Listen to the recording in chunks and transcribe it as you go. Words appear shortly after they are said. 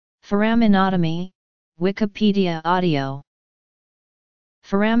Foraminotomy, Wikipedia audio.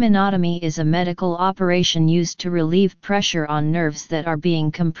 Foraminotomy is a medical operation used to relieve pressure on nerves that are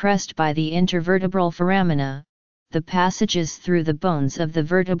being compressed by the intervertebral foramina, the passages through the bones of the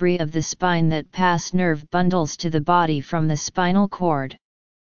vertebrae of the spine that pass nerve bundles to the body from the spinal cord.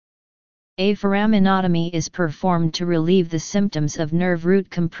 A foraminotomy is performed to relieve the symptoms of nerve root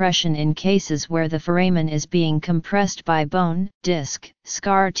compression in cases where the foramen is being compressed by bone, disc,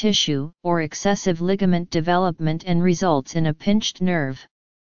 scar tissue, or excessive ligament development and results in a pinched nerve.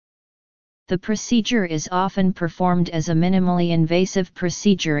 The procedure is often performed as a minimally invasive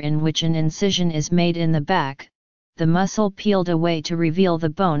procedure in which an incision is made in the back, the muscle peeled away to reveal the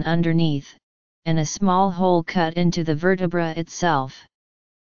bone underneath, and a small hole cut into the vertebra itself.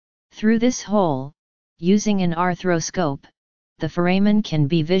 Through this hole, using an arthroscope, the foramen can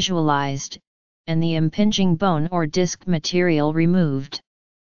be visualized, and the impinging bone or disc material removed.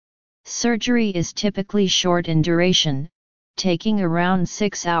 Surgery is typically short in duration, taking around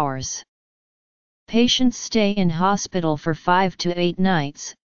 6 hours. Patients stay in hospital for 5 to 8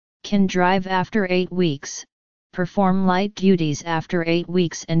 nights, can drive after 8 weeks, perform light duties after 8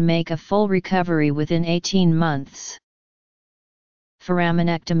 weeks and make a full recovery within 18 months.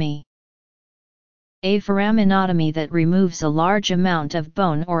 Foraminectomy. A foraminotomy that removes a large amount of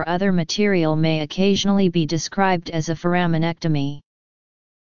bone or other material may occasionally be described as a foraminectomy.